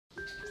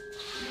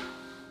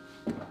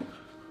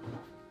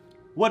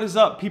What is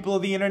up, people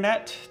of the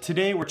internet?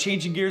 Today we're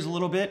changing gears a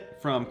little bit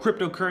from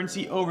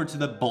cryptocurrency over to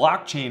the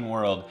blockchain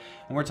world.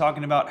 And we're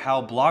talking about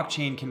how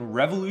blockchain can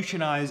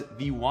revolutionize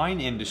the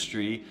wine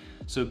industry.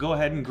 So go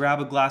ahead and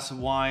grab a glass of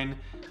wine,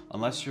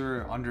 unless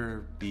you're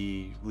under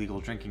the legal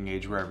drinking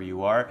age wherever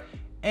you are,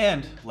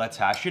 and let's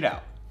hash it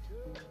out.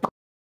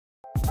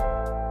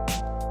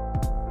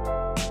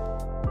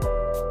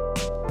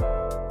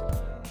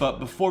 But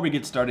before we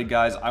get started,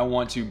 guys, I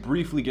want to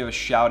briefly give a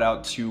shout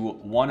out to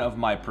one of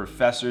my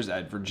professors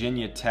at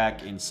Virginia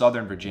Tech in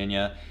Southern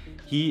Virginia.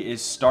 He is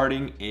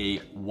starting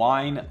a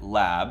wine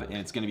lab, and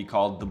it's going to be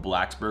called the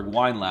Blacksburg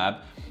Wine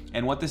Lab.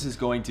 And what this is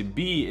going to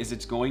be is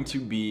it's going to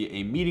be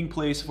a meeting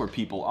place for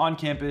people on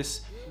campus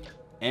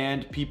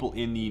and people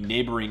in the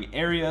neighboring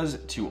areas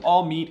to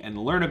all meet and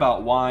learn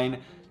about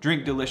wine,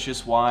 drink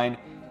delicious wine,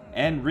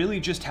 and really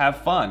just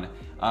have fun.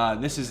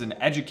 This is an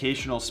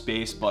educational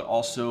space, but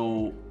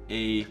also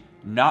a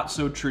not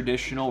so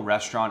traditional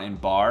restaurant and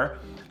bar.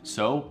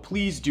 So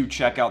please do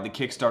check out the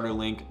Kickstarter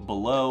link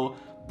below.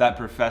 That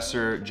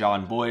professor,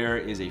 John Boyer,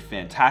 is a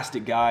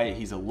fantastic guy.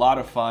 He's a lot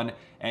of fun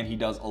and he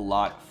does a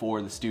lot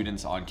for the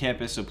students on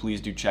campus. So please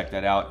do check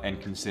that out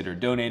and consider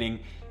donating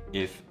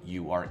if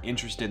you are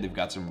interested. They've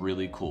got some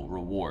really cool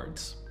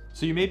rewards.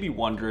 So you may be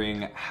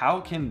wondering,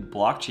 how can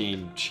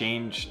blockchain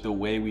change the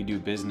way we do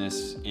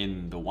business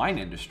in the wine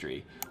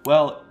industry?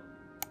 Well,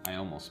 I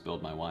almost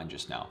spilled my wine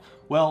just now.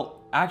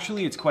 Well,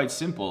 actually it's quite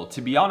simple.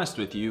 To be honest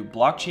with you,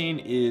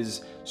 blockchain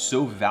is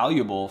so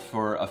valuable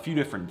for a few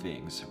different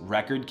things.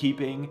 Record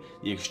keeping,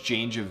 the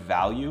exchange of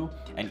value,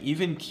 and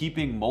even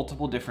keeping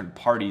multiple different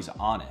parties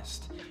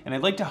honest. And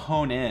I'd like to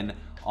hone in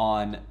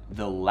on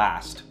the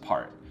last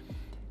part.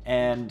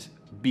 And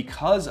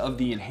because of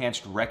the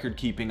enhanced record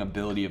keeping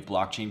ability of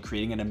blockchain,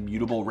 creating an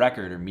immutable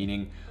record, or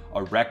meaning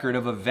a record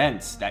of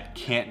events that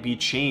can't be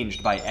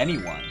changed by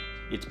anyone,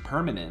 it's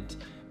permanent,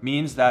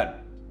 means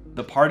that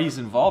the parties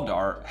involved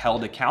are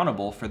held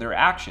accountable for their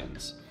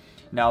actions.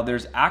 Now,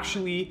 there's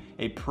actually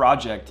a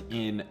project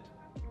in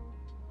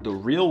the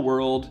real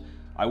world.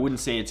 I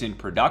wouldn't say it's in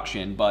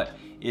production, but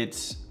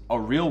it's a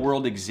real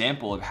world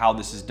example of how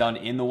this is done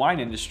in the wine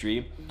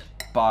industry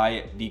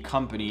by the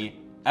company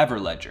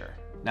Everledger.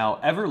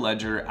 Now,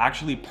 Everledger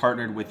actually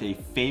partnered with a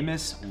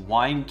famous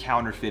wine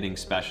counterfeiting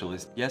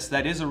specialist. Yes,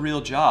 that is a real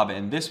job,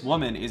 and this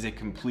woman is a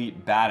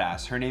complete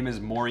badass. Her name is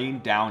Maureen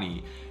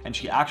Downey, and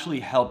she actually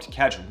helped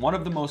catch one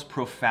of the most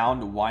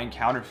profound wine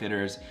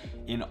counterfeiters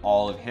in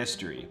all of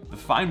history. The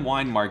fine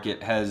wine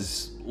market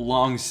has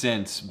long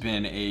since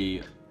been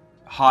a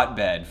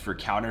hotbed for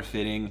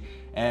counterfeiting,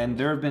 and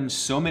there have been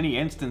so many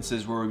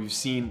instances where we've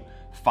seen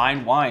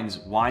fine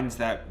wines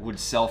that would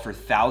sell for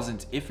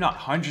thousands, if not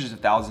hundreds of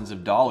thousands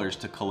of dollars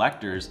to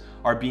collectors,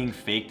 are being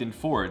faked and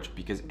forged,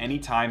 because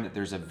anytime that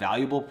there's a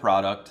valuable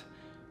product,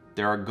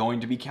 there are going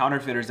to be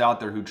counterfeiters out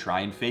there who try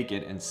and fake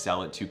it and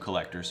sell it to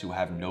collectors who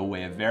have no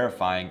way of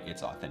verifying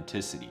its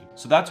authenticity.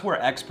 So that's where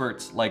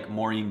experts like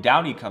Maureen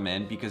Downey come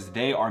in, because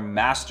they are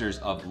masters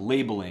of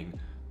labeling,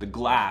 the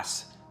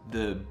glass,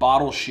 the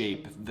bottle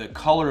shape, the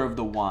color of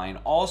the wine,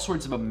 all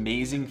sorts of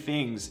amazing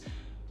things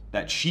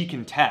that she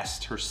can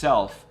test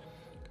herself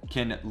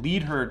can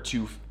lead her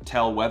to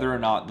tell whether or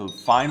not the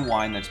fine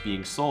wine that's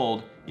being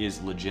sold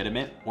is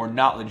legitimate or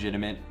not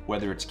legitimate,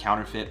 whether it's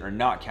counterfeit or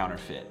not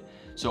counterfeit.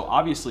 So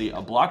obviously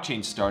a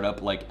blockchain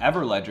startup like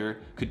Everledger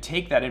could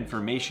take that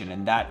information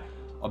and that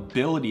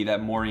ability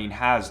that Maureen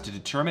has to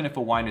determine if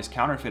a wine is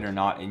counterfeit or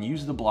not, and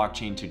use the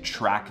blockchain to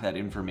track that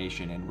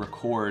information and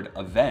record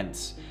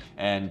events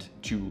and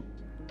to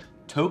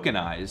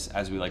tokenize,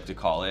 as we like to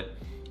call it,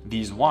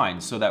 these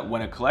wines, so that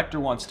when a collector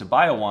wants to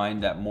buy a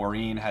wine that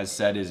Maureen has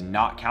said is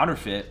not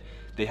counterfeit,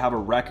 they have a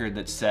record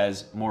that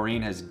says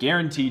Maureen has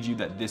guaranteed you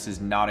that this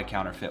is not a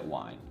counterfeit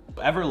wine.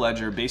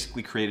 Everledger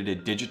basically created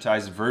a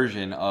digitized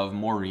version of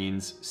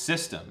Maureen's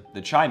system,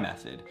 the Chai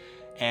method.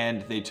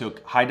 And they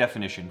took high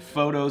definition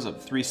photos of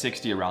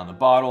 360 around the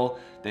bottle.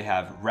 They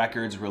have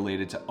records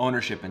related to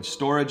ownership and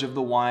storage of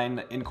the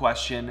wine in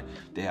question.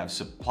 They have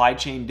supply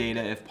chain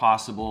data if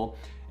possible.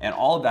 And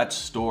all of that's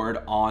stored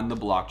on the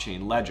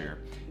blockchain ledger.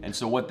 And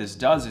so what this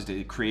does is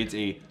it creates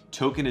a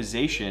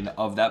tokenization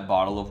of that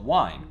bottle of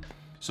wine.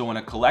 So when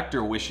a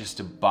collector wishes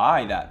to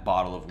buy that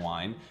bottle of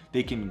wine,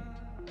 they can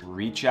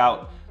reach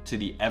out to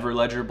the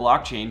Everledger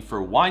blockchain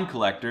for wine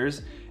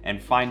collectors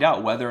and find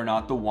out whether or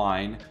not the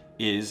wine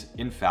is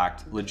in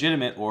fact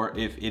legitimate, or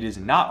if it is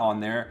not on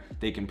there,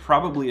 they can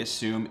probably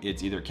assume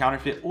it's either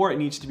counterfeit or it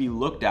needs to be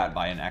looked at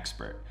by an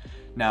expert.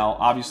 Now,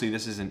 obviously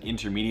this is an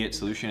intermediate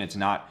solution. It's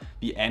not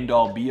the end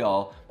all be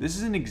all. This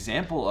is an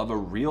example of a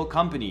real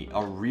company,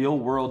 a real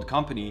world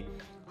company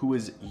who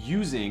is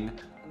using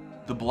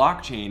the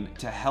blockchain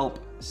to help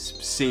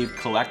save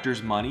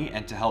collectors money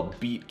and to help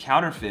beat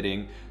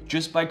counterfeiting,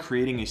 just by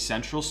creating a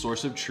central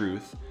source of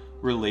truth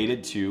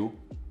related to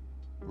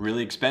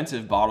really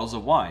expensive bottles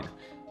of wine.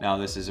 Now,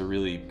 this is a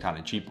really kind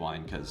of cheap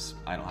wine because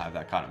I don't have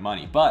that kind of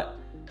money, but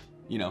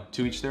you know,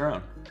 to each their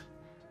own.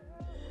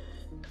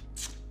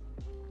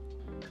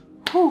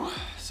 Whew.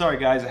 Sorry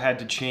guys, I had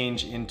to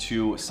change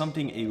into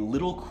something a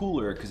little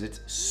cooler because it's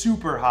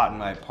super hot in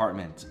my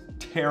apartment.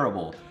 It's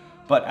terrible.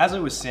 But as I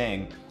was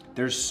saying,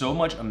 there's so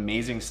much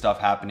amazing stuff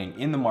happening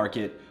in the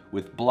market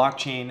with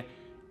blockchain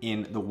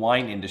in the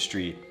wine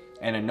industry.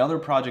 And another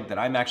project that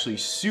I'm actually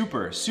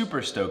super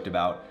stoked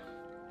about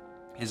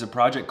is a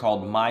project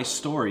called My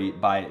Story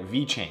by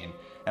Vechain.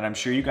 And I'm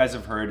sure you guys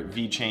have heard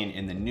Vechain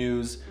in the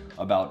news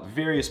about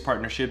various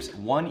partnerships,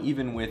 one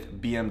even with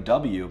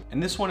BMW.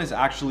 And this one is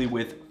actually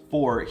with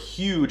 4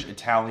 huge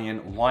Italian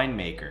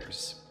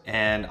winemakers.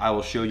 And I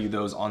will show you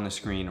those on the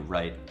screen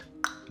right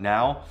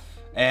now.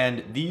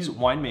 And these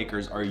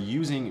winemakers are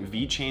using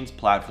Vechain's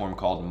platform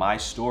called My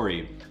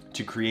Story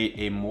to create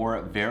a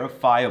more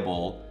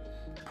verifiable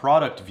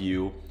product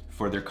view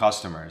for their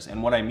customers.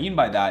 And what I mean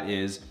by that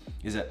is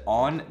that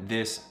on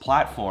this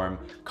platform,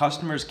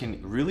 customers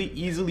can really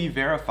easily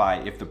verify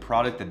if the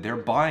product that they're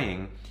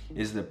buying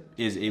is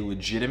a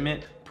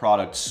legitimate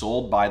product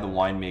sold by the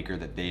winemaker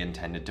that they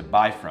intended to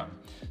buy from.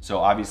 So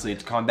obviously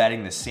it's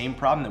combating the same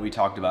problem that we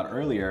talked about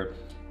earlier,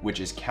 which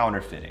is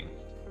counterfeiting.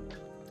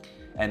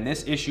 And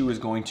this issue is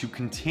going to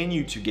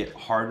continue to get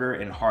harder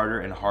and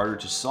harder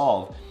to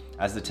solve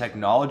as the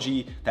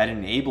technology that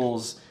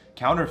enables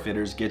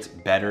counterfeiters gets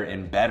better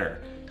and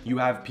better. You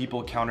have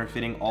people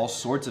counterfeiting all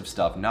sorts of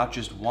stuff, not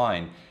just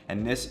wine.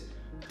 And this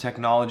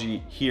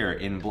technology here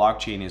in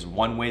blockchain is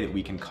one way that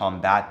we can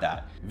combat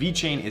that.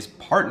 Vechain is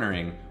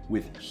partnering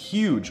with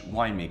huge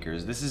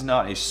winemakers. This is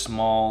not a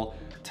small,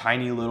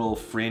 tiny little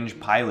fringe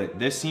pilot.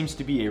 This seems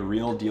to be a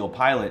real deal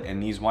pilot,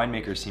 and these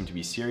winemakers seem to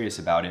be serious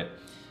about it.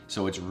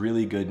 So it's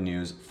really good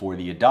news for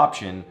the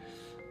adoption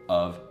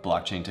of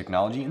blockchain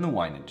technology in the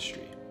wine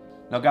industry.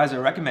 Now guys, I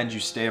recommend you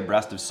stay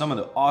abreast of some of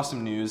the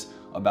awesome news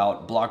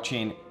about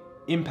blockchain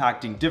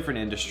impacting different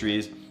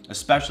industries,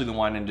 especially the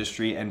wine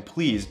industry. And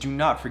please do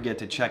not forget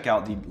to check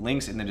out the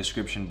links in the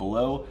description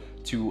below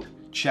to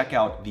check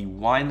out the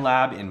Wine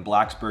Lab in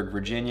Blacksburg,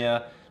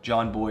 Virginia.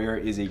 John Boyer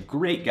is a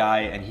great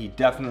guy and he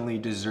definitely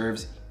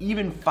deserves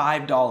even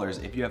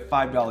 $5. If you have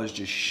 $5,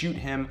 just shoot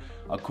him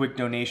a quick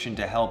donation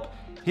to help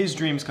his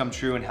dreams come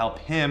true and help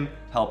him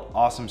help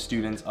awesome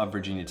students of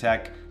Virginia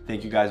Tech.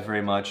 Thank you guys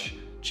very much.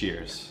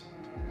 Cheers.